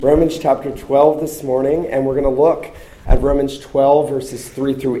Romans chapter 12 this morning, and we're going to look at Romans 12 verses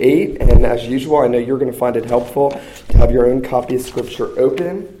 3 through 8. And as usual, I know you're going to find it helpful to have your own copy of Scripture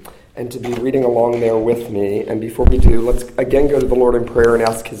open and to be reading along there with me. And before we do, let's again go to the Lord in prayer and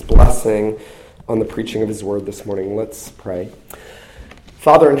ask His blessing on the preaching of His word this morning. Let's pray.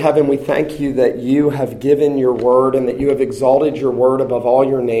 Father in heaven, we thank you that you have given your word and that you have exalted your word above all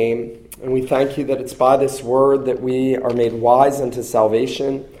your name. And we thank you that it's by this word that we are made wise unto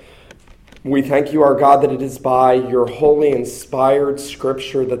salvation. We thank you, our God, that it is by your holy, inspired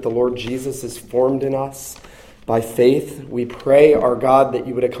Scripture that the Lord Jesus is formed in us. By faith, we pray, our God, that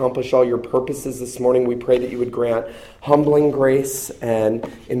you would accomplish all your purposes this morning. We pray that you would grant humbling grace and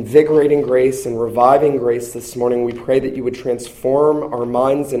invigorating grace and reviving grace this morning. We pray that you would transform our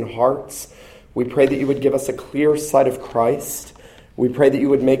minds and hearts. We pray that you would give us a clear sight of Christ. We pray that you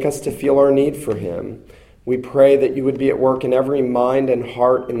would make us to feel our need for him. We pray that you would be at work in every mind and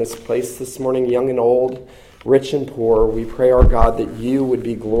heart in this place this morning, young and old, rich and poor. We pray, our God, that you would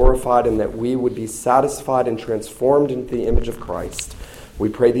be glorified and that we would be satisfied and transformed into the image of Christ. We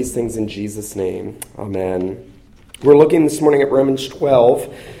pray these things in Jesus' name. Amen. We're looking this morning at Romans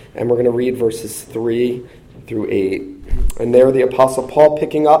 12, and we're going to read verses 3 through 8. And there the Apostle Paul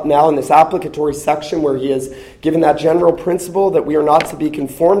picking up now in this applicatory section where he has given that general principle that we are not to be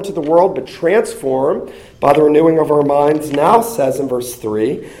conformed to the world, but transformed by the renewing of our minds, now says in verse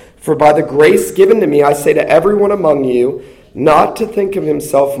 3, "For by the grace given to me, I say to everyone among you, not to think of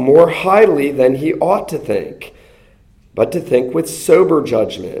himself more highly than he ought to think, but to think with sober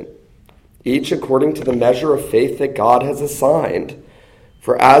judgment, each according to the measure of faith that God has assigned.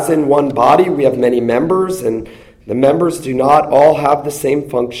 For as in one body we have many members, and the members do not all have the same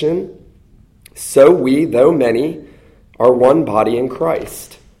function, so we, though many, are one body in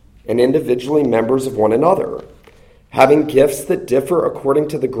Christ, and individually members of one another. Having gifts that differ according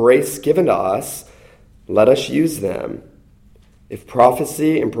to the grace given to us, let us use them. If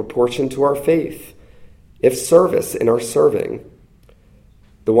prophecy, in proportion to our faith. If service, in our serving.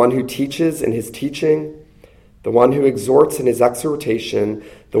 The one who teaches in his teaching. The one who exhorts in his exhortation.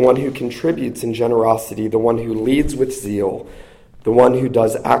 The one who contributes in generosity. The one who leads with zeal. The one who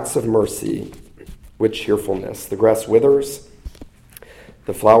does acts of mercy with cheerfulness. The grass withers,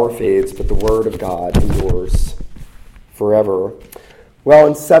 the flower fades, but the word of God endures forever." Well,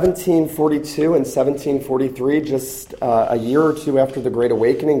 in 1742 and 1743, just a year or two after the Great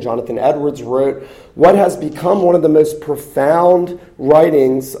Awakening, Jonathan Edwards wrote what has become one of the most profound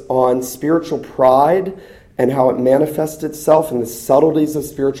writings on spiritual pride and how it manifests itself in the subtleties of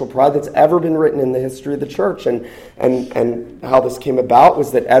spiritual pride that's ever been written in the history of the church. And how this came about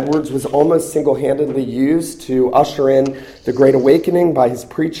was that Edwards was almost single-handedly used to usher in the Great Awakening by his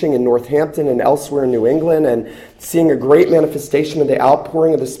preaching in Northampton and elsewhere in New England, and seeing a great manifestation of the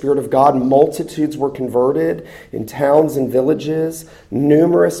outpouring of the Spirit of God. Multitudes were converted in towns and villages.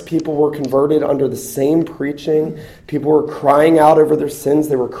 Numerous people were converted under the same preaching. People were crying out over their sins.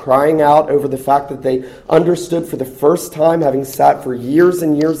 They were crying out over the fact that they understood for the first time, having sat for years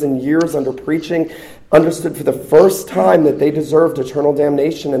and years and years under preaching, understood for the first time that they deserved eternal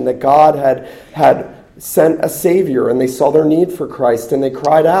damnation and that God had sent a Savior, and they saw their need for Christ, and they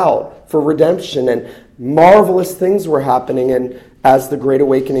cried out for redemption, and marvelous things were happening. And as the Great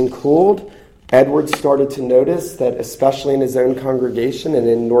Awakening cooled, Edwards started to notice that, especially in his own congregation and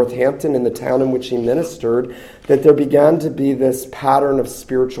in Northampton, in the town in which he ministered, that there began to be this pattern of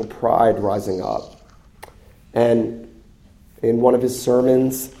spiritual pride rising up. And in one of his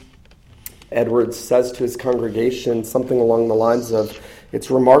sermons, Edwards says to his congregation something along the lines of, "It's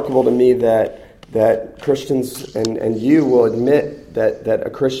remarkable to me that Christians and you will admit that a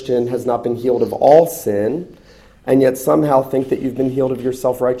Christian has not been healed of all sin, and yet somehow think that you've been healed of your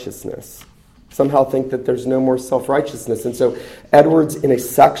self-righteousness. Somehow think that there's no more self-righteousness." And so Edwards, in a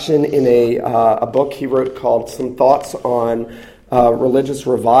section in a book he wrote called Some Thoughts on Religious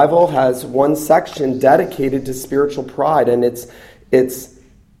Revival, has one section dedicated to spiritual pride, and it's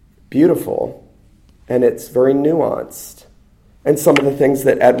beautiful, and it's very nuanced. And some of the things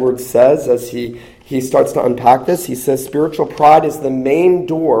that Edwards says as he starts to unpack this, he says, "Spiritual pride is the main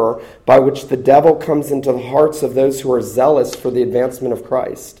door by which the devil comes into the hearts of those who are zealous for the advancement of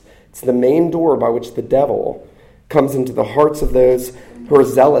Christ." It's the main door by which the devil comes into the hearts of those who are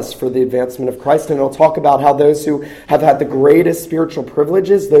zealous for the advancement of Christ. And he'll talk about how those who have had the greatest spiritual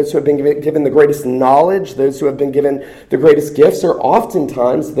privileges, those who have been given the greatest knowledge, those who have been given the greatest gifts, are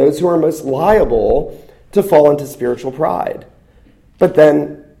oftentimes those who are most liable to fall into spiritual pride. But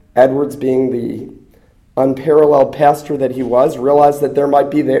then Edwards, being unparalleled pastor that he was, realized that there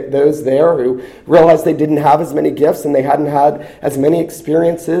might be those there who realized they didn't have as many gifts and they hadn't had as many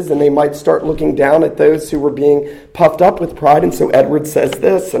experiences, and they might start looking down at those who were being puffed up with pride. And so Edward says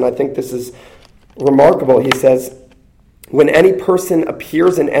this, and I think this is remarkable. He says, when any person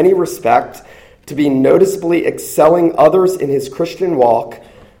appears in any respect to be noticeably excelling others in his Christian walk,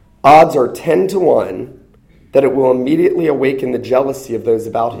 odds are 10 to 1 that it will immediately awaken the jealousy of those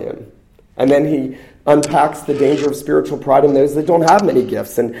about him. And then he unpacks the danger of spiritual pride in those that don't have many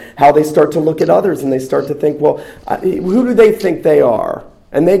gifts, and how they start to look at others and they start to think, well, who do they think they are?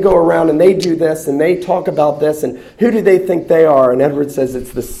 And they go around and they do this and they talk about this, and who do they think they are? And Edward says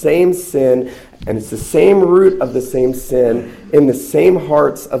it's the same sin, and it's the same root of the same sin in the same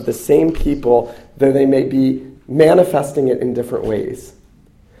hearts of the same people, though they may be manifesting it in different ways.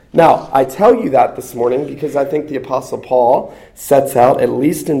 Now, I tell you that this morning because I think the Apostle Paul sets out, at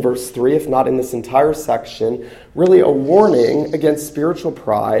least in verse 3, if not in this entire section, really a warning against spiritual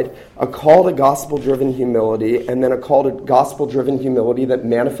pride, a call to gospel-driven humility, and then a call to gospel-driven humility that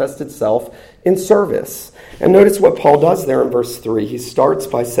manifests itself in service. And notice what Paul does there in verse 3. He starts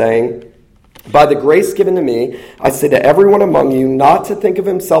by saying, by the grace given to me, I say to everyone among you not to think of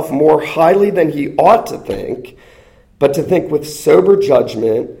himself more highly than he ought to think, but to think with sober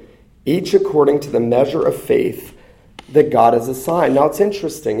judgment, each according to the measure of faith that God has assigned. Now, it's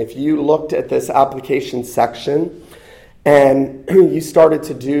interesting. If you looked at this application section and you started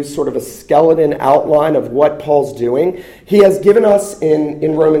to do sort of a skeleton outline of what Paul's doing, he has given us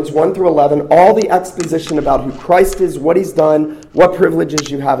in Romans 1 through 11 all the exposition about who Christ is, what he's done, what privileges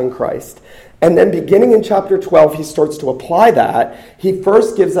you have in Christ. And then beginning in chapter 12, he starts to apply that. He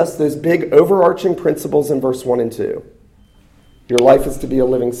first gives us those big overarching principles in verse 1 and 2. Your life is to be a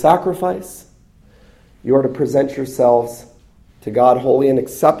living sacrifice. You are to present yourselves to God holy and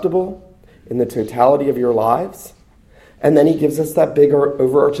acceptable in the totality of your lives. And then he gives us that big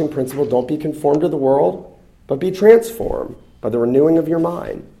overarching principle, don't be conformed to the world, but be transformed by the renewing of your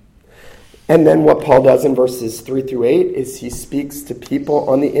mind. And then what Paul does in verses 3 through 8 is he speaks to people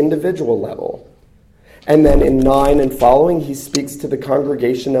on the individual level. And then in 9 and following, he speaks to the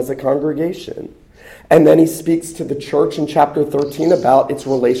congregation as a congregation. And then he speaks to the church in chapter 13 about its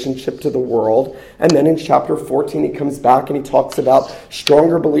relationship to the world. And then in chapter 14, he comes back and he talks about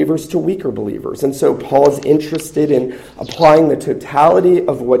stronger believers to weaker believers. And so Paul is interested in applying the totality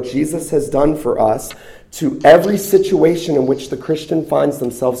of what Jesus has done for us to every situation in which the Christian finds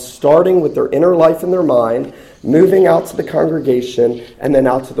themselves, starting with their inner life and their mind, moving out to the congregation, and then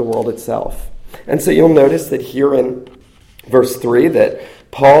out to the world itself. And so you'll notice that here in verse 3 that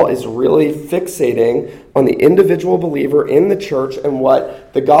Paul is really fixating on the individual believer in the church and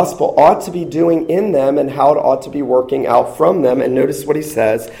what the gospel ought to be doing in them and how it ought to be working out from them. And notice what he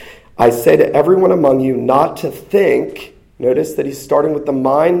says, I say to everyone among you not to think, notice that he's starting with the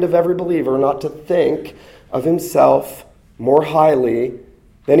mind of every believer, not to think of himself more highly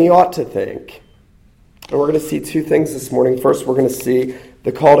than he ought to think. And we're going to see two things this morning. First, we're going to see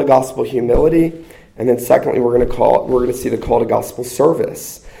the call to gospel humility. And then secondly, we're going to see the call to gospel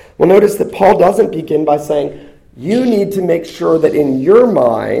service. Well, notice that Paul doesn't begin by saying, you need to make sure that in your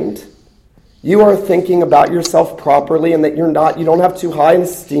mind, you are thinking about yourself properly and that you don't have too high an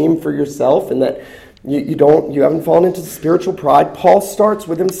esteem for yourself and that you haven't fallen into spiritual pride. Paul starts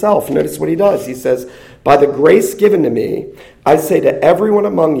with himself. Notice what he does. He says, by the grace given to me, I say to everyone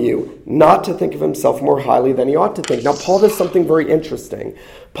among you not to think of himself more highly than he ought to think. Now, Paul does something very interesting.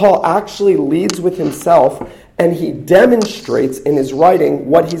 Paul actually leads with himself, and he demonstrates in his writing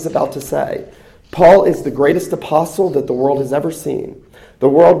what he's about to say. Paul is the greatest apostle that the world has ever seen. The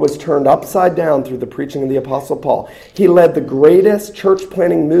world was turned upside down through the preaching of the Apostle Paul. He led the greatest church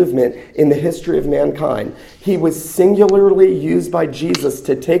planting movement in the history of mankind. He was singularly used by Jesus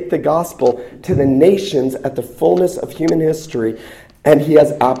to take the gospel to the nations at the fullness of human history. And he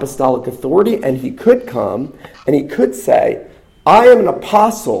has apostolic authority, and he could come and he could say, I am an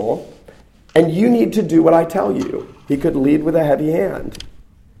apostle, and you need to do what I tell you. He could lead with a heavy hand.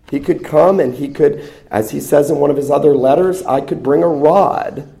 He could come and he could, as he says in one of his other letters, I could bring a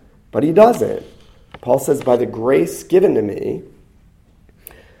rod, but he doesn't. Paul says, by the grace given to me,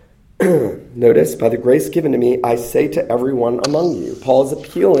 notice, by the grace given to me, I say to everyone among you. Paul is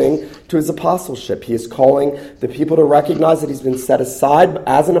appealing to his apostleship. He is calling the people to recognize that he's been set aside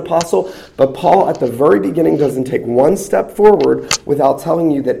as an apostle, but Paul at the very beginning doesn't take one step forward without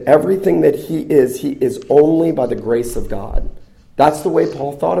telling you that everything that he is only by the grace of God. That's the way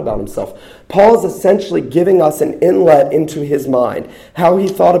Paul thought about himself. Paul is essentially giving us an inlet into his mind, how he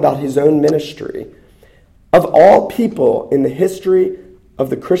thought about his own ministry. Of all people in the history of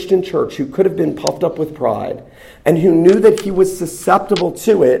the Christian church who could have been puffed up with pride and who knew that he was susceptible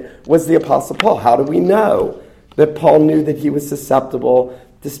to it was the Apostle Paul. How do we know that Paul knew that he was susceptible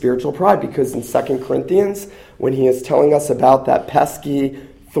to spiritual pride? Because in 2 Corinthians, when he is telling us about that pesky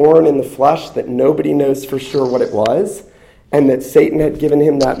thorn in the flesh that nobody knows for sure what it was, and that Satan had given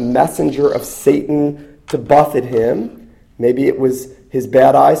him that messenger of Satan to buffet him, maybe it was his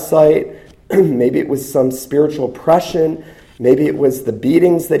bad eyesight, maybe it was some spiritual oppression, maybe it was the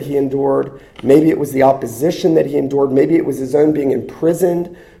beatings that he endured, maybe it was the opposition that he endured, maybe it was his own being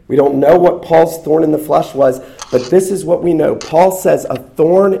imprisoned. We don't know what Paul's thorn in the flesh was, but this is what we know. Paul says, a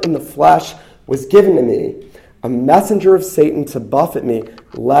thorn in the flesh was given to me, a messenger of Satan to buffet me,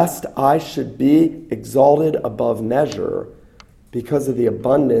 lest I should be exalted above measure because of the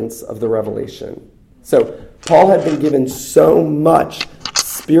abundance of the revelation. So Paul had been given so much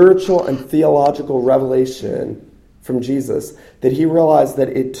spiritual and theological revelation from Jesus that he realized that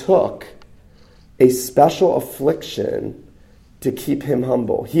it took a special affliction to keep him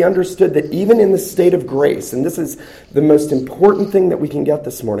humble. He understood that even in the state of grace, and this is the most important thing that we can get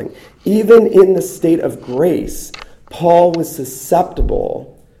this morning, even in the state of grace, Paul was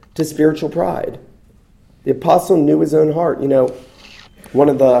susceptible to spiritual pride. The apostle knew his own heart. You know, one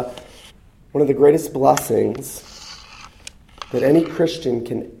of the greatest blessings that any Christian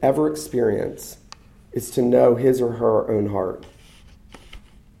can ever experience is to know his or her own heart.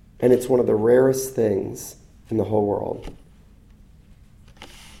 And it's one of the rarest things in the whole world.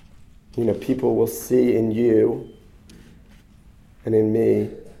 You know, people will see in you and in me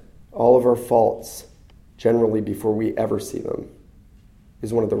all of our faults generally before we ever see them.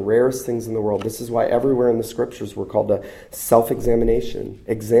 Is one of the rarest things in the world. This is why everywhere in the scriptures we're called to self-examination.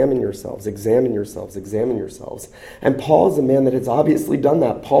 Examine yourselves, examine yourselves, examine yourselves. And Paul is a man that has obviously done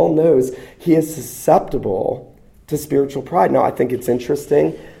that. Paul knows he is susceptible to spiritual pride. Now, I think it's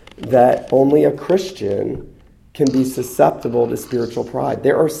interesting that only a Christian can be susceptible to spiritual pride.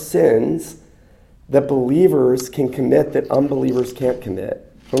 There are sins that believers can commit that unbelievers can't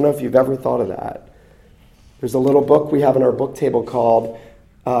commit. I don't know if you've ever thought of that. There's a little book we have in our book table called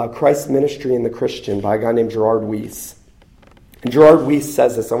Christ's Ministry in the Christian by a guy named Gerard Weiss. And Gerard Weiss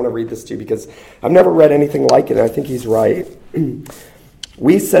says this. I want to read this to you because I've never read anything like it, and I think he's right.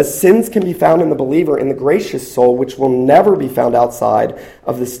 Weiss says, sins can be found in the believer in the gracious soul, which will never be found outside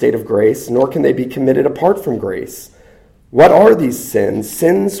of the state of grace, nor can they be committed apart from grace. What are these sins?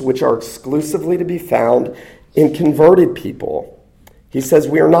 Sins which are exclusively to be found in converted people. He says,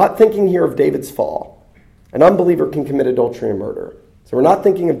 we are not thinking here of David's fall. An unbeliever can commit adultery and murder. So we're not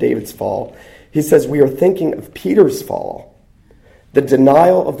thinking of David's fall. He says we are thinking of Peter's fall, the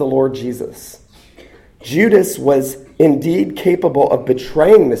denial of the Lord Jesus. Judas was indeed capable of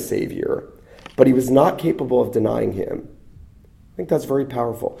betraying the Savior, but he was not capable of denying him. I think that's very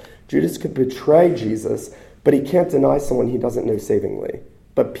powerful. Judas could betray Jesus, but he can't deny someone he doesn't know savingly.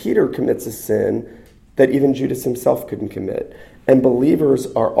 But Peter commits a sin that even Judas himself couldn't commit. And believers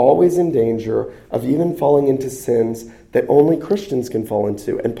are always in danger of even falling into sins that only Christians can fall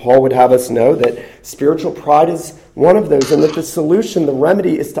into. And Paul would have us know that spiritual pride is one of those, and that the solution, the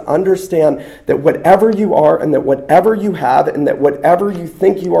remedy, is to understand that whatever you are and that whatever you have and that whatever you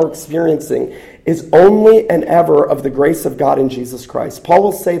think you are experiencing is only and ever of the grace of God in Jesus Christ. Paul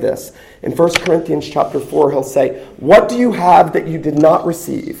will say this in 1 Corinthians chapter 4. He'll say, what do you have that you did not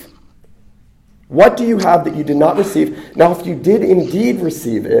receive? What do you have that you did not receive? Now, if you did indeed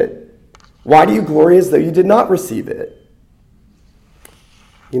receive it, why do you glory as though you did not receive it?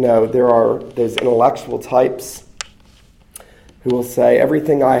 You know, there's intellectual types who will say,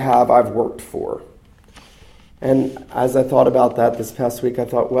 everything I have, I've worked for. And as I thought about that this past week, I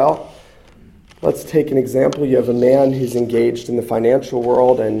thought, well, let's take an example. You have a man who's engaged in the financial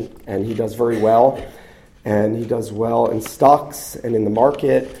world, and he does very well. And he does well in stocks and in the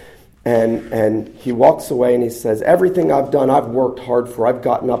market. And he walks away and he says, everything I've done, I've worked hard for. I've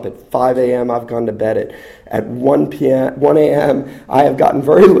gotten up at 5 a.m. I've gone to bed at 1 a.m. I have gotten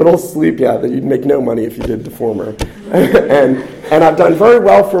very little sleep. Yeah, that you'd make no money if you did the former. and I've done very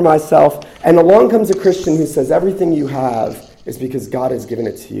well for myself. And along comes a Christian who says, everything you have is because God has given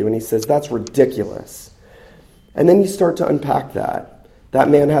it to you. And he says, that's ridiculous. And then you start to unpack that. That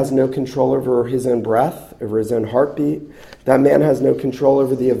man has no control over his own breath, over his own heartbeat. That man has no control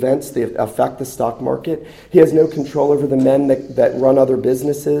over the events that affect the stock market. He has no control over the men that run other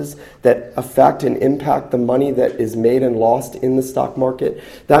businesses that affect and impact the money that is made and lost in the stock market.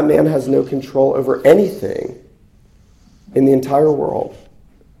 That man has no control over anything in the entire world.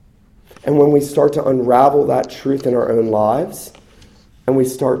 And when we start to unravel that truth in our own lives, and we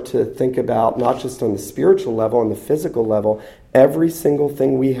start to think about, not just on the spiritual level, on the physical level, every single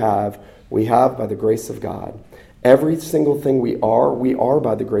thing we have by the grace of God. Every single thing we are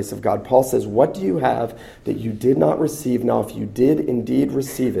by the grace of God. Paul says, what do you have that you did not receive? Now, if you did indeed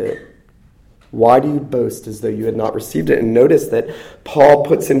receive it, why do you boast as though you had not received it? And notice that Paul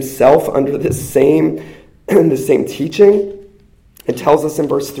puts himself under the same teaching. It tells us in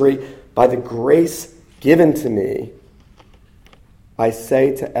verse 3, by the grace given to me, I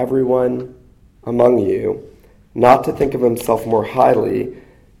say to everyone among you, not to think of himself more highly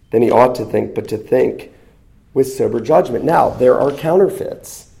than he ought to think, but to think with sober judgment. Now, there are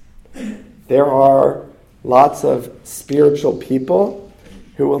counterfeits. There are lots of spiritual people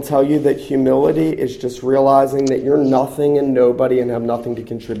who will tell you that humility is just realizing that you're nothing and nobody and have nothing to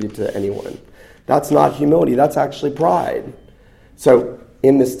contribute to anyone. That's not humility. That's actually pride. So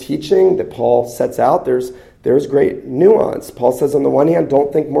in this teaching that Paul sets out, there's great nuance. Paul says, on the one hand,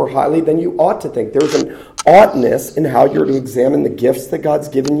 don't think more highly than you ought to think. There's an oughtness in how you're to examine the gifts that God's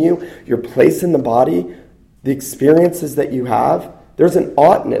given you, your place in the body, the experiences that you have. There's an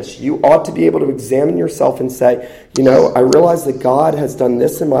oughtness. You ought to be able to examine yourself and say, I realize that God has done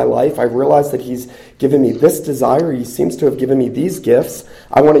this in my life. I realize that he's given me this desire. He seems to have given me these gifts.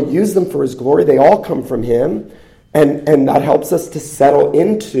 I want to use them for his glory. They all come from him. And that helps us to settle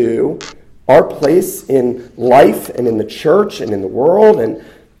into our place in life and in the church and in the world and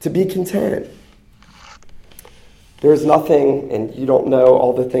to be content. There's nothing, and you don't know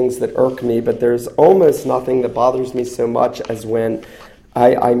all the things that irk me, but there's almost nothing that bothers me so much as when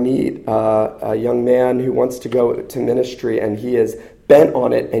I meet a young man who wants to go to ministry and he is bent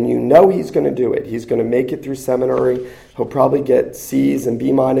on it, and he's going to do it. He's going to make it through seminary. He'll probably get C's and B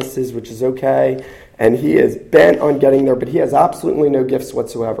minuses, which is okay, and he is bent on getting there, but he has absolutely no gifts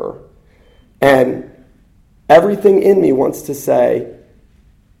whatsoever. And everything in me wants to say,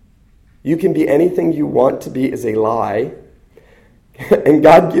 you can be anything you want to be is a lie. And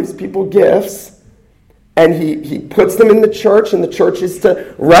God gives people gifts. And he puts them in the church. And the church is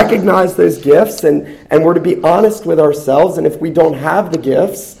to recognize those gifts. And we're to be honest with ourselves. And if we don't have the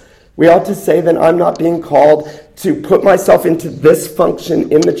gifts, we ought to say, then I'm not being called to put myself into this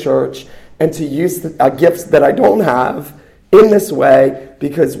function in the church and to use gifts that I don't have in this way.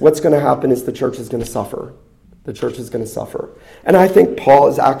 Because what's going to happen is the church is going to suffer. The church is going to suffer. And I think Paul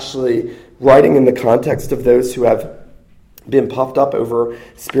is actually writing in the context of those who have been puffed up over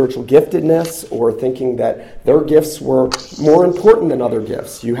spiritual giftedness or thinking that their gifts were more important than other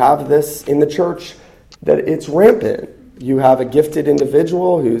gifts. You have this in the church that it's rampant. You have a gifted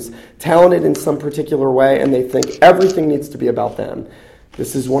individual who's talented in some particular way and they think everything needs to be about them.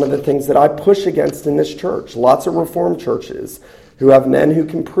 This is one of the things that I push against in this church. Lots of Reformed churches who have men who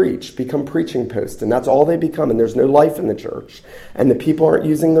can preach, become preaching posts, and that's all they become, and there's no life in the church. And the people aren't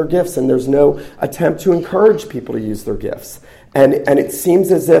using their gifts, and there's no attempt to encourage people to use their gifts. And it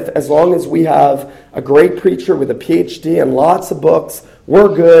seems as if as long as we have a great preacher with a PhD and lots of books,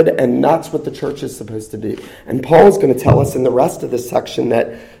 we're good, and that's what the church is supposed to be. And Paul is going to tell us in the rest of this section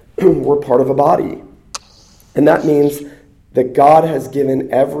that we're part of a body. And that means that God has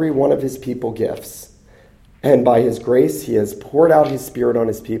given every one of his people gifts. And by his grace, he has poured out his Spirit on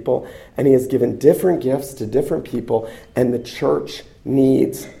his people, and he has given different gifts to different people, and the church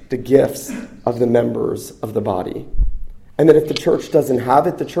needs the gifts of the members of the body. And that if the church doesn't have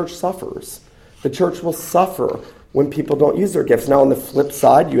it, the church suffers. The church will suffer when people don't use their gifts. Now, on the flip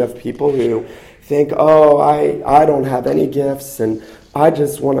side, you have people who think, I don't have any gifts, and I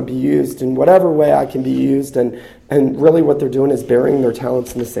just want to be used in whatever way I can be used, and really what they're doing is burying their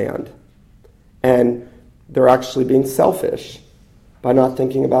talents in the sand. And they're actually being selfish by not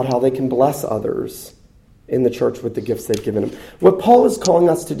thinking about how they can bless others in the church with the gifts they've given them. What Paul is calling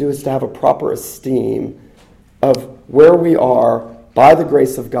us to do is to have a proper esteem of where we are by the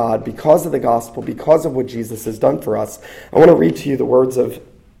grace of God, because of the gospel, because of what Jesus has done for us. I want to read to you the words of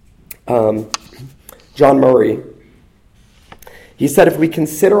John Murray. He said, if we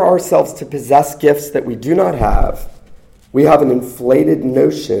consider ourselves to possess gifts that we do not have, we have an inflated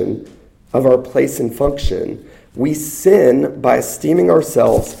notion of our place and function. We sin by esteeming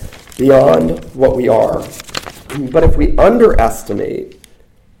ourselves beyond what we are. But if we underestimate,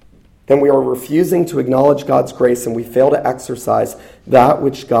 then we are refusing to acknowledge God's grace, and we fail to exercise that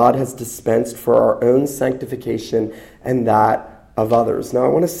which God has dispensed for our own sanctification and that of others. Now, I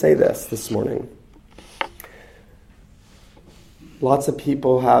want to say this morning. Lots of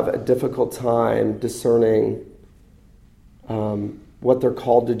people have a difficult time discerning what they're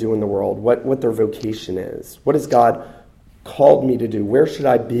called to do in the world, what their vocation is. What has God called me to do? Where should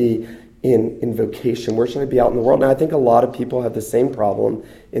I be in vocation? Where should I be out in the world? And I think a lot of people have the same problem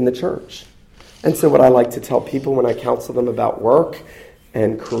in the church. And so what I like to tell people when I counsel them about work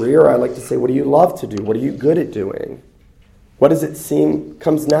and career, I like to say, what do you love to do? What are you good at doing? What does it seem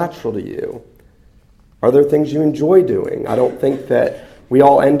comes natural to you? Are there things you enjoy doing? I don't think that we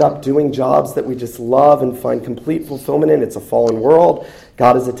all end up doing jobs that we just love and find complete fulfillment in. It's a fallen world.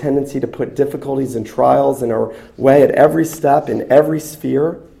 God has a tendency to put difficulties and trials in our way at every step, in every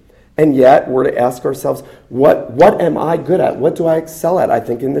sphere. And yet, we're to ask ourselves, what am I good at? What do I excel at? I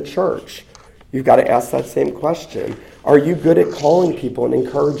think in the church, you've got to ask that same question. Are you good at calling people and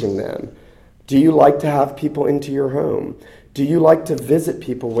encouraging them? Do you like to have people into your home? Do you like to visit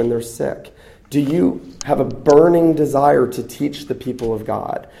people when they're sick? Do you have a burning desire to teach the people of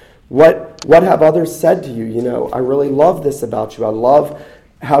God? What have others said to you? You know, I really love this about you. I love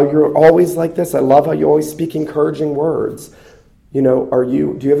how you're always like this. I love how you always speak encouraging words. You know,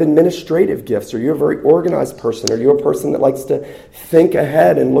 do you have administrative gifts? Are you a very organized person? Are you a person that likes to think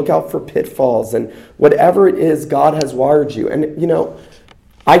ahead and look out for pitfalls? And whatever it is, God has wired you. And, you know,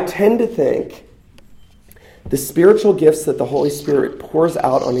 I tend to think the spiritual gifts that the Holy Spirit pours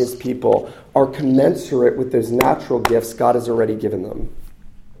out on his people are commensurate with those natural gifts God has already given them.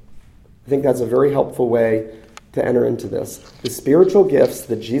 I think that's a very helpful way to enter into this. The spiritual gifts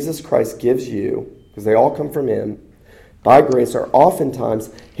that Jesus Christ gives you, because they all come from him, by grace, are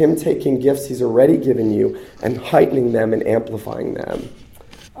oftentimes him taking gifts he's already given you and heightening them and amplifying them.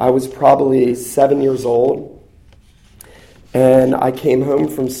 I was probably 7 years old, and I came home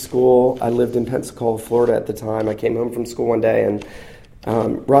from school. I lived in Pensacola, Florida at the time. I came home from school one day and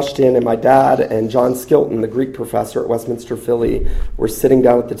rushed in, and my dad and John Skilton, the Greek professor at Westminster Philly, were sitting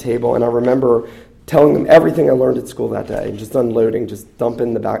down at the table, and I remember telling them everything I learned at school that day, just unloading, just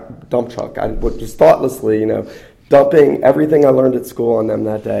dumping the back dump truck. I would just thoughtlessly, you know, dumping everything I learned at school on them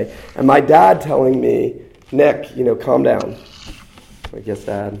that day. And my dad telling me, Nick, you know, calm down. I guess,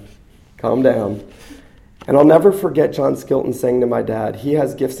 Dad, calm down. And I'll never forget John Skilton saying to my dad, he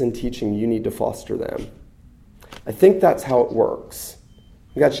has gifts in teaching, you need to foster them. I think that's how it works.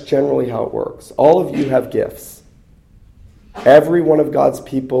 That's generally how it works. All of you have gifts. Every one of God's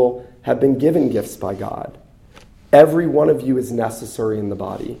people have been given gifts by God. Every one of you is necessary in the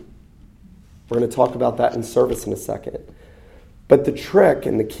body. We're going to talk about that in service in a second. But the trick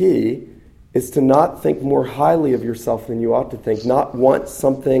and the key is to not think more highly of yourself than you ought to think, not want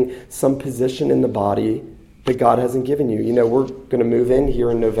something, some position in the body that God hasn't given you. You know, we're going to move in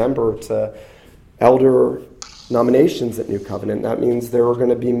here in November to elder nominations at New Covenant. That means there are going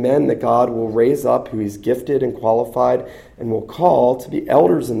to be men that God will raise up who he's gifted and qualified and will call to be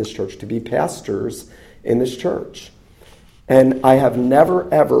elders in this church, to be pastors in this church. And I have never,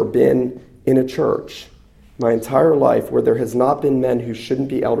 ever been in a church my entire life where there has not been men who shouldn't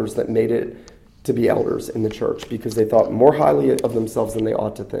be elders that made it to be elders in the church because they thought more highly of themselves than they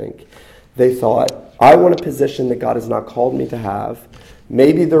ought to think. They thought, I want a position that God has not called me to have.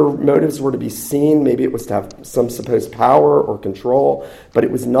 Maybe their motives were to be seen. Maybe it was to have some supposed power or control. But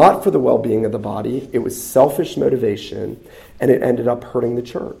it was not for the well-being of the body. It was selfish motivation, and it ended up hurting the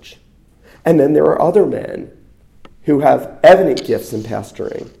church. And then there are other men who have evident gifts in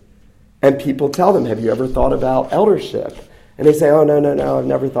pastoring. And people tell them, have you ever thought about eldership? And they say, oh, no, I've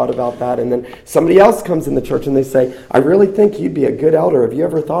never thought about that. And then somebody else comes in the church and they say, I really think you'd be a good elder. Have you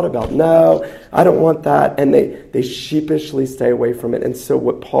ever thought about, no, I don't want that. And they sheepishly stay away from it. And so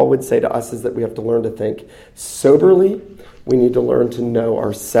what Paul would say to us is that we have to learn to think soberly. We need to learn to know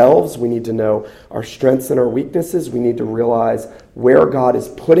ourselves. We need to know our strengths and our weaknesses. We need to realize where God is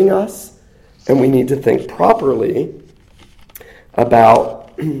putting us. And we need to think properly about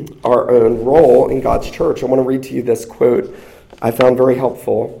our own role in God's church. I want to read to you this quote I found very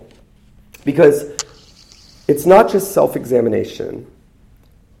helpful because it's not just self-examination,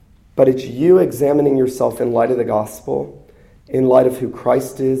 but it's you examining yourself in light of the gospel, in light of who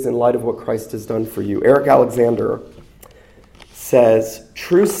Christ is, in light of what Christ has done for you. Eric Alexander says,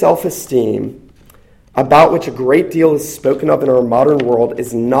 true self-esteem, about which a great deal is spoken of in our modern world,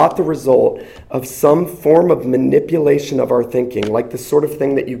 is not the result of some form of manipulation of our thinking, like the sort of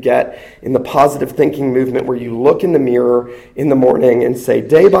thing that you get in the positive thinking movement where you look in the mirror in the morning and say,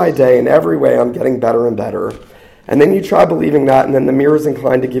 day by day, in every way, I'm getting better and better. And then you try believing that, and then the mirror is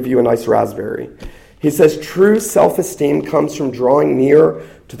inclined to give you a nice raspberry. He says, true self-esteem comes from drawing near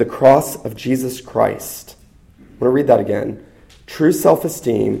to the cross of Jesus Christ. I'm going to read that again. True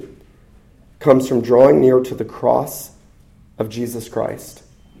self-esteem comes from drawing near to the cross of Jesus Christ.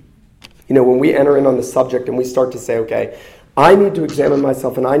 You know, when we enter in on the subject and we start to say, okay, I need to examine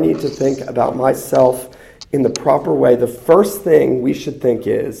myself and I need to think about myself in the proper way, the first thing we should think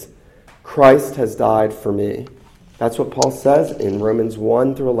is, Christ has died for me. That's what Paul says in Romans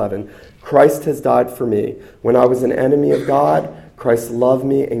 1 through 11. Christ has died for me. When I was an enemy of God, Christ loved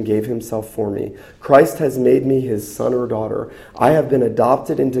me and gave himself for me. Christ has made me his son or daughter. I have been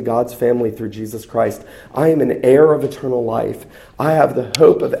adopted into God's family through Jesus Christ. I am an heir of eternal life. I have the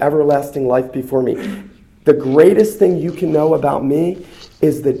hope of everlasting life before me. The greatest thing you can know about me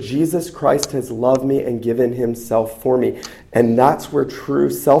is that Jesus Christ has loved me and given himself for me. And that's where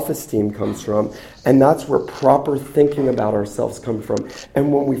true self-esteem comes from. And that's where proper thinking about ourselves comes from.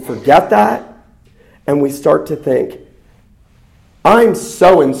 And when we forget that, and we start to think, I'm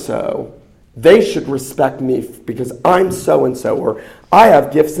so-and-so, they should respect me because I'm so-and-so, or I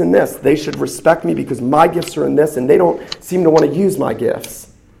have gifts in this, they should respect me because my gifts are in this, and they don't seem to want to use my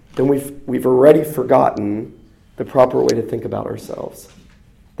gifts, then we've already forgotten the proper way to think about ourselves.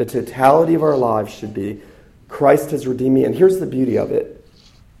 The totality of our lives should be, Christ has redeemed me, and here's the beauty of it.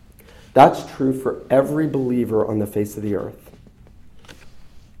 That's true for every believer on the face of the earth.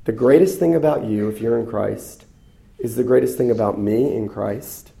 The greatest thing about you, if you're in Christ, is the greatest thing about me in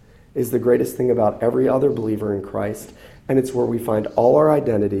Christ, is the greatest thing about every other believer in Christ, and it's where we find all our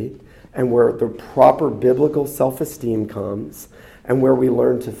identity, and where the proper biblical self-esteem comes, and where we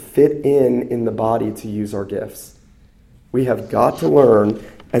learn to fit in the body to use our gifts. We have got to learn,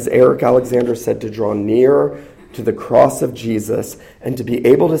 as Eric Alexander said, to draw near to the cross of Jesus and to be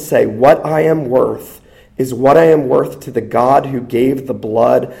able to say, what I am worth is what I am worth to the God who gave the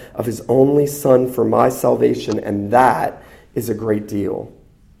blood of his only Son for my salvation, and that is a great deal.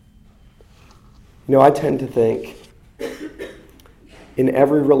 You know, I tend to think in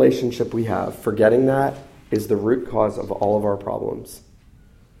every relationship we have, forgetting that is the root cause of all of our problems.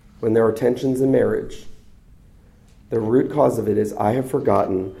 When there are tensions in marriage, the root cause of it is I have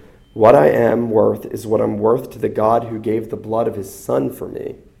forgotten what I am worth is what I'm worth to the God who gave the blood of his Son for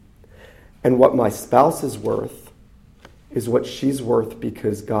me. And what my spouse is worth is what she's worth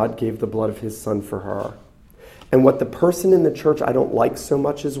because God gave the blood of his Son for her. And what the person in the church I don't like so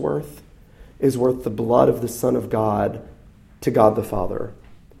much is worth the blood of the Son of God to God the Father.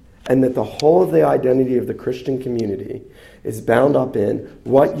 And that the whole of the identity of the Christian community is bound up in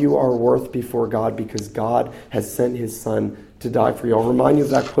what you are worth before God because God has sent his Son to die for you. I'll remind you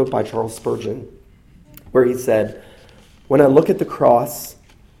of that quote by Charles Spurgeon, where he said, when I look at the cross,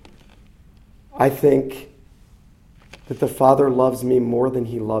 I think that the Father loves me more than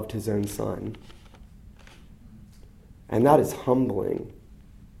he loved his own Son. And that is humbling.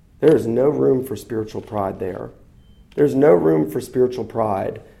 There is no room for spiritual pride there. There's no room for spiritual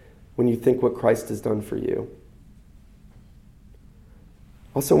pride when you think what Christ has done for you.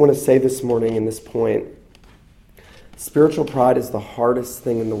 I also want to say this morning in this point, spiritual pride is the hardest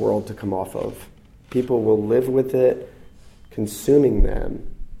thing in the world to come off of. People will live with it, consuming them.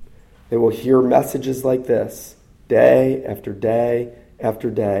 They will hear messages like this day after day after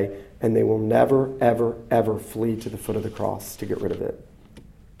day, and they will never, ever, ever flee to the foot of the cross to get rid of it.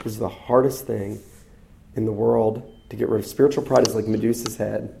 This is the hardest thing in the world to get rid of. Spiritual pride is like Medusa's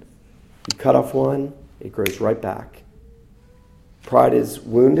head. You cut off one, it grows right back. Pride is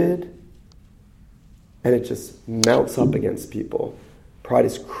wounded, and it just mounts up against people. Pride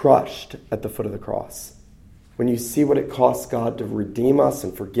is crushed at the foot of the cross. When you see what it costs God to redeem us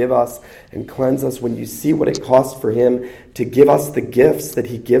and forgive us and cleanse us, when you see what it costs for him to give us the gifts that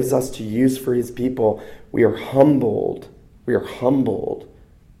he gives us to use for his people, we are humbled. We are humbled.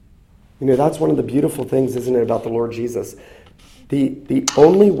 You know, that's one of the beautiful things, isn't it, about the Lord Jesus? The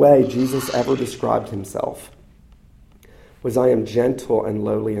only way Jesus ever described himself was, I am gentle and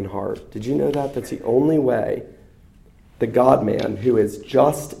lowly in heart. Did you know that? That's the only way the God-man, who is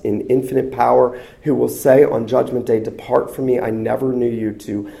just in infinite power, who will say on Judgment Day, depart from me, I never knew you,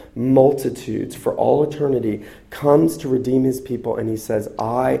 to multitudes for all eternity, comes to redeem his people, and he says,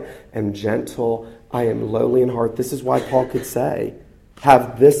 I am gentle, I am lowly in heart. This is why Paul could say,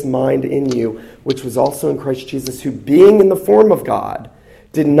 have this mind in you, which was also in Christ Jesus, who being in the form of God,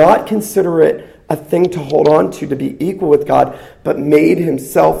 did not consider it a thing to hold on to be equal with God, but made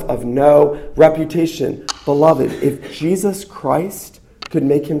himself of no reputation. Beloved, if Jesus Christ could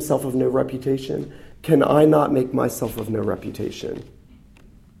make himself of no reputation, can I not make myself of no reputation?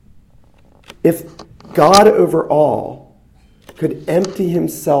 If God over all could empty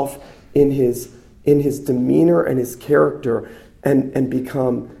himself in his demeanor and his character and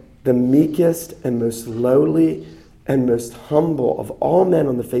become the meekest and most lowly and most humble of all men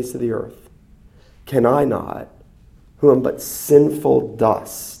on the face of the earth, can I not, who am but sinful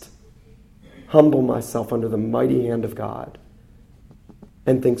dust, humble myself under the mighty hand of God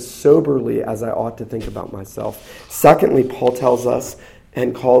and think soberly as I ought to think about myself? Secondly, Paul tells us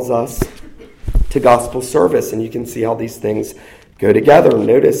and calls us to gospel service. And you can see how these things go together.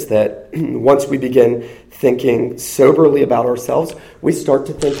 Notice that once we begin thinking soberly about ourselves, we start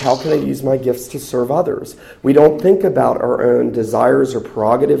to think, how can I use my gifts to serve others? We don't think about our own desires or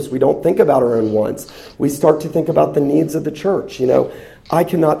prerogatives. We don't think about our own wants. We start to think about the needs of the church. I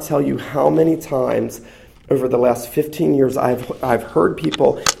cannot tell you how many times over the last 15 years I've heard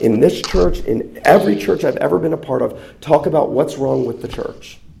people in this church, in every church I've ever been a part of, talk about what's wrong with the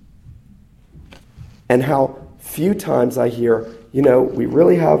church. And how few times I hear, we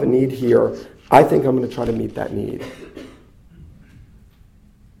really have a need here. I think I'm going to try to meet that need.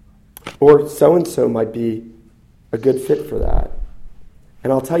 Or so-and-so might be a good fit for that.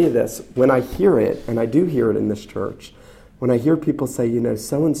 And I'll tell you this, when I hear it, and I do hear it in this church, when I hear people say,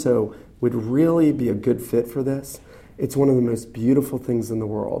 so-and-so would really be a good fit for this, it's one of the most beautiful things in the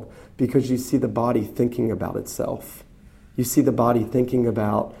world, because you see the body thinking about itself. You see the body thinking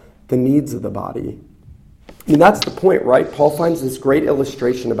about the needs of the body. That's the point, right? Paul finds this great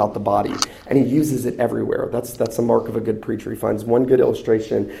illustration about the body, and he uses it everywhere. That's a mark of a good preacher. He finds one good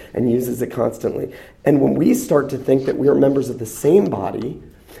illustration and uses it constantly. And when we start to think that we are members of the same body,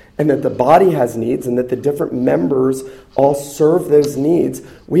 and that the body has needs, and that the different members all serve those needs,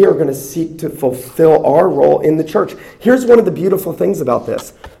 we are going to seek to fulfill our role in the church. Here's one of the beautiful things about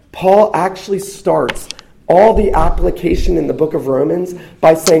this. Paul actually starts all the application in the book of Romans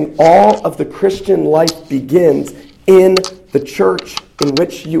by saying all of the Christian life begins in the church in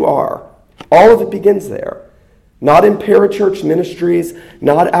which you are. All of it begins there. Not in parachurch ministries,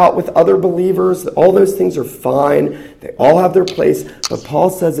 not out with other believers. All those things are fine. They all have their place. But Paul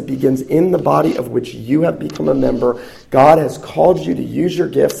says it begins in the body of which you have become a member. God has called you to use your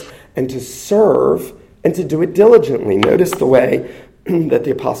gifts and to serve and to do it diligently. Notice the way that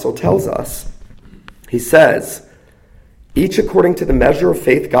the apostle tells us. He says, each according to the measure of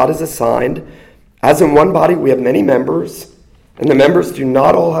faith God has assigned. As in one body we have many members, and the members do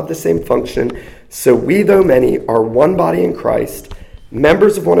not all have the same function. So we, though many, are one body in Christ,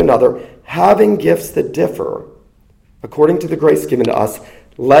 members of one another, having gifts that differ. According to the grace given to us,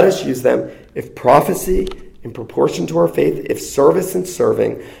 let us use them. If prophecy, in proportion to our faith, if service in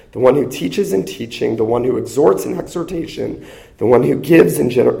serving, the one who teaches in teaching, the one who exhorts in exhortation, the one who gives in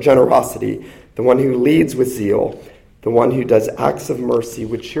generosity, the one who leads with zeal, the one who does acts of mercy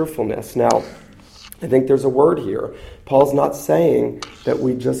with cheerfulness. Now, I think there's a word here. Paul's not saying that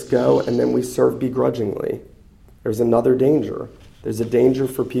we just go and then we serve begrudgingly. There's another danger. There's a danger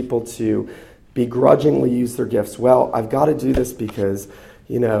for people to begrudgingly use their gifts. Well, I've got to do this because,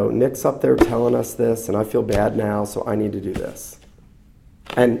 Nick's up there telling us this and I feel bad now, so I need to do this.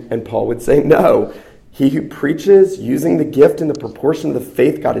 And Paul would say, no. He who preaches, using the gift in the proportion of the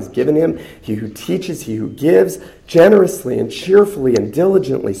faith God has given him, he who teaches, he who gives, generously and cheerfully and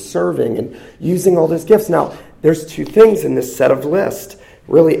diligently serving and using all those gifts. Now, there's two things in this set of list.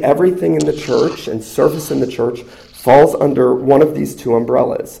 Really, everything in the church and service in the church falls under one of these two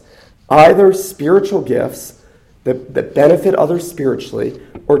umbrellas. Either spiritual gifts that benefit others spiritually,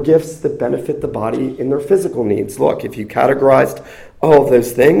 or gifts that benefit the body in their physical needs. Look, if you categorized all of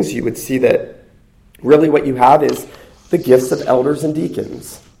those things, you would see that really what you have is the gifts of elders and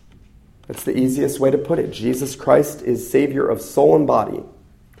deacons. That's the easiest way to put it. Jesus Christ is Savior of soul and body.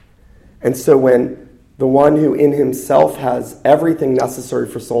 And so when the one who in himself has everything necessary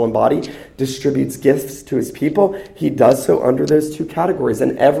for soul and body distributes gifts to his people, he does so under those two categories.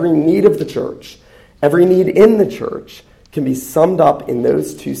 And every need of the church, every need in the church can be summed up in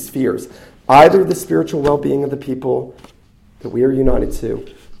those two spheres. Either the spiritual well-being of the people that we are united to,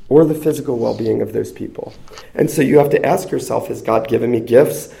 or the physical well-being of those people. And so you have to ask yourself, has God given me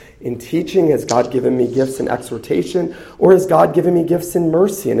gifts in teaching? Has God given me gifts in exhortation? Or has God given me gifts in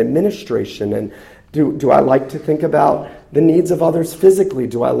mercy and administration? And do I like to think about the needs of others physically?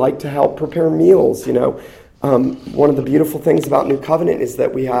 Do I like to help prepare meals? One of the beautiful things about New Covenant is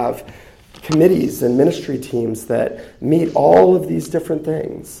that we have committees and ministry teams that meet all of these different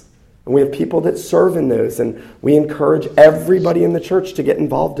things. And we have people that serve in those, and we encourage everybody in the church to get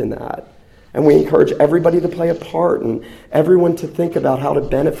involved in that. And we encourage everybody to play a part and everyone to think about how to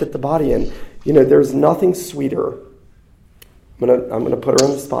benefit the body. And, there's nothing sweeter. I'm going to put her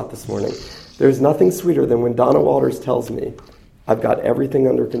on the spot this morning. There's nothing sweeter than when Donna Walters tells me, I've got everything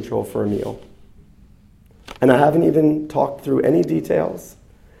under control for a meal. And I haven't even talked through any details.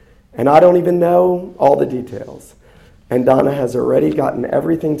 And I don't even know all the details. And Donna has already gotten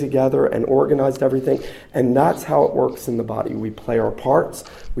everything together and organized everything. And that's how it works in the body. We play our parts.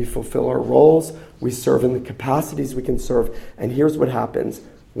 We fulfill our roles. We serve in the capacities we can serve. And here's what happens.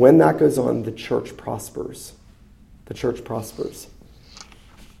 When that goes on, the church prospers. The church prospers.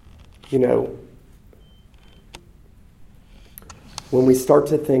 when we start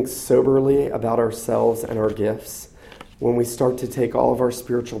to think soberly about ourselves and our gifts, when we start to take all of our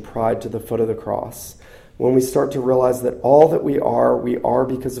spiritual pride to the foot of the cross, when we start to realize that all that we are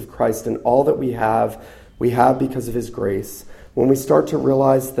because of Christ, and all that we have because of his grace, when we start to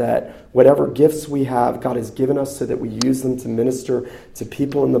realize that whatever gifts we have, God has given us so that we use them to minister to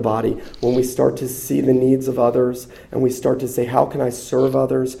people in the body, when we start to see the needs of others, and we start to say, how can I serve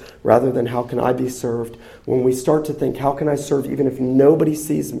others rather than how can I be served? When we start to think, how can I serve even if nobody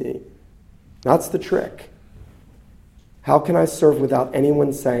sees me? That's the trick. How can I serve without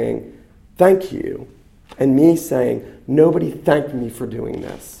anyone saying, thank you, and me saying, nobody thanked me for doing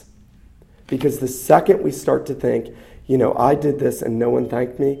this? Because the second we start to think, I did this and no one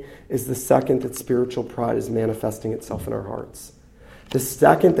thanked me, is the second that spiritual pride is manifesting itself in our hearts. The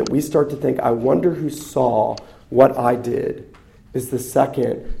second that we start to think, I wonder who saw what I did, is the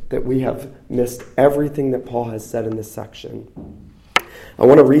second that we have missed everything that Paul has said in this section. I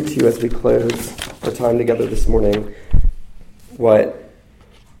want to read to you as we close our time together this morning what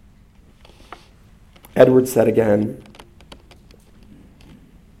Edward said again.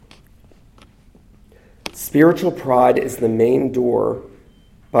 Spiritual pride is the main door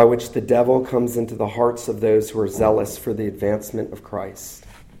by which the devil comes into the hearts of those who are zealous for the advancement of Christ.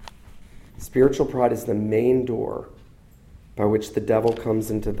 Spiritual pride is the main door by which the devil comes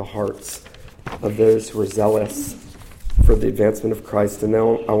into the hearts of those who are zealous for the advancement of Christ. And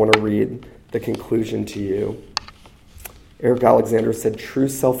now I want to read the conclusion to you. Eric Alexander said, true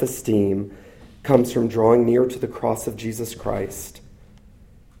self-esteem comes from drawing near to the cross of Jesus Christ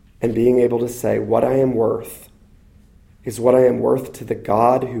and being able to say, what I am worth is what I am worth to the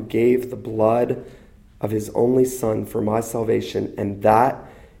God who gave the blood of his only Son for my salvation, and that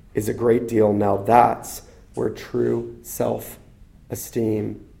is a great deal. Now that's where true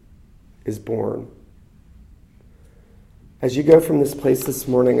self-esteem is born. As you go from this place this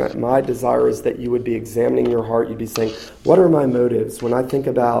morning, my desire is that you would be examining your heart. You'd be saying, what are my motives? When I think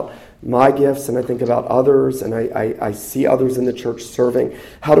about my gifts and I think about others and I see others in the church serving,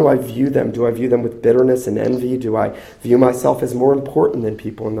 how do I view them? Do I view them with bitterness and envy? Do I view myself as more important than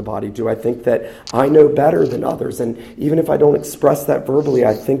people in the body? Do I think that I know better than others? And even if I don't express that verbally,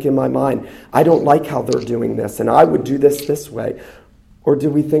 I think in my mind, I don't like how they're doing this, and I would do this way. Or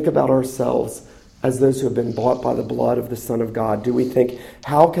do we think about ourselves as those who have been bought by the blood of the Son of God? Do we think,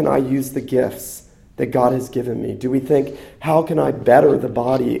 how can I use the gifts that God has given me? Do we think, how can I better the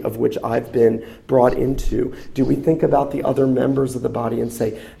body of which I've been brought into? Do we think about the other members of the body and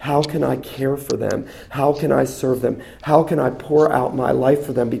say, how can I care for them? How can I serve them? How can I pour out my life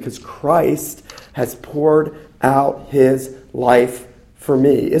for them? Because Christ has poured out his life for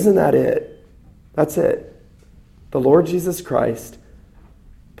me. Isn't that it? That's it. The Lord Jesus Christ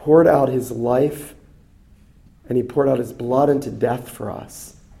poured out his life, and he poured out his blood into death for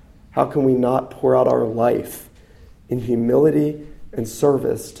us. How can we not pour out our life in humility and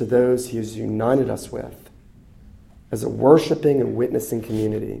service to those he has united us with as a worshiping and witnessing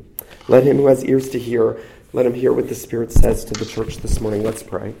community? Let him who has ears to hear, let him hear what the Spirit says to the church this morning. Let's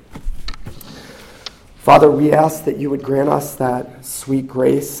pray. Father, we ask that you would grant us that sweet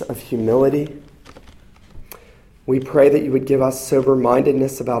grace of humility. We pray that you would give us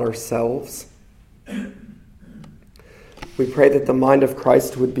sober-mindedness about ourselves. We pray that the mind of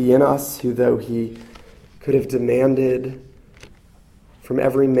Christ would be in us, who, though he could have demanded from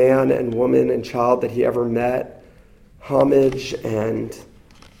every man and woman and child that he ever met homage and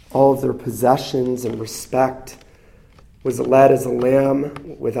all of their possessions and respect, was led as a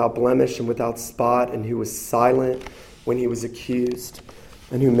lamb without blemish and without spot, and who was silent when he was accused,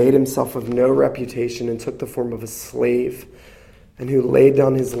 and who made himself of no reputation and took the form of a slave, and who laid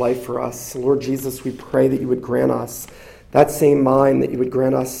down his life for us. Lord Jesus, we pray that you would grant us that same mind, that you would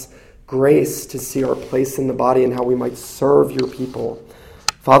grant us grace to see our place in the body and how we might serve your people.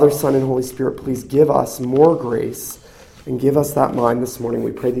 Father, Son, and Holy Spirit, please give us more grace and give us that mind this morning.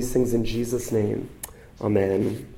 We pray these things in Jesus' name. Amen.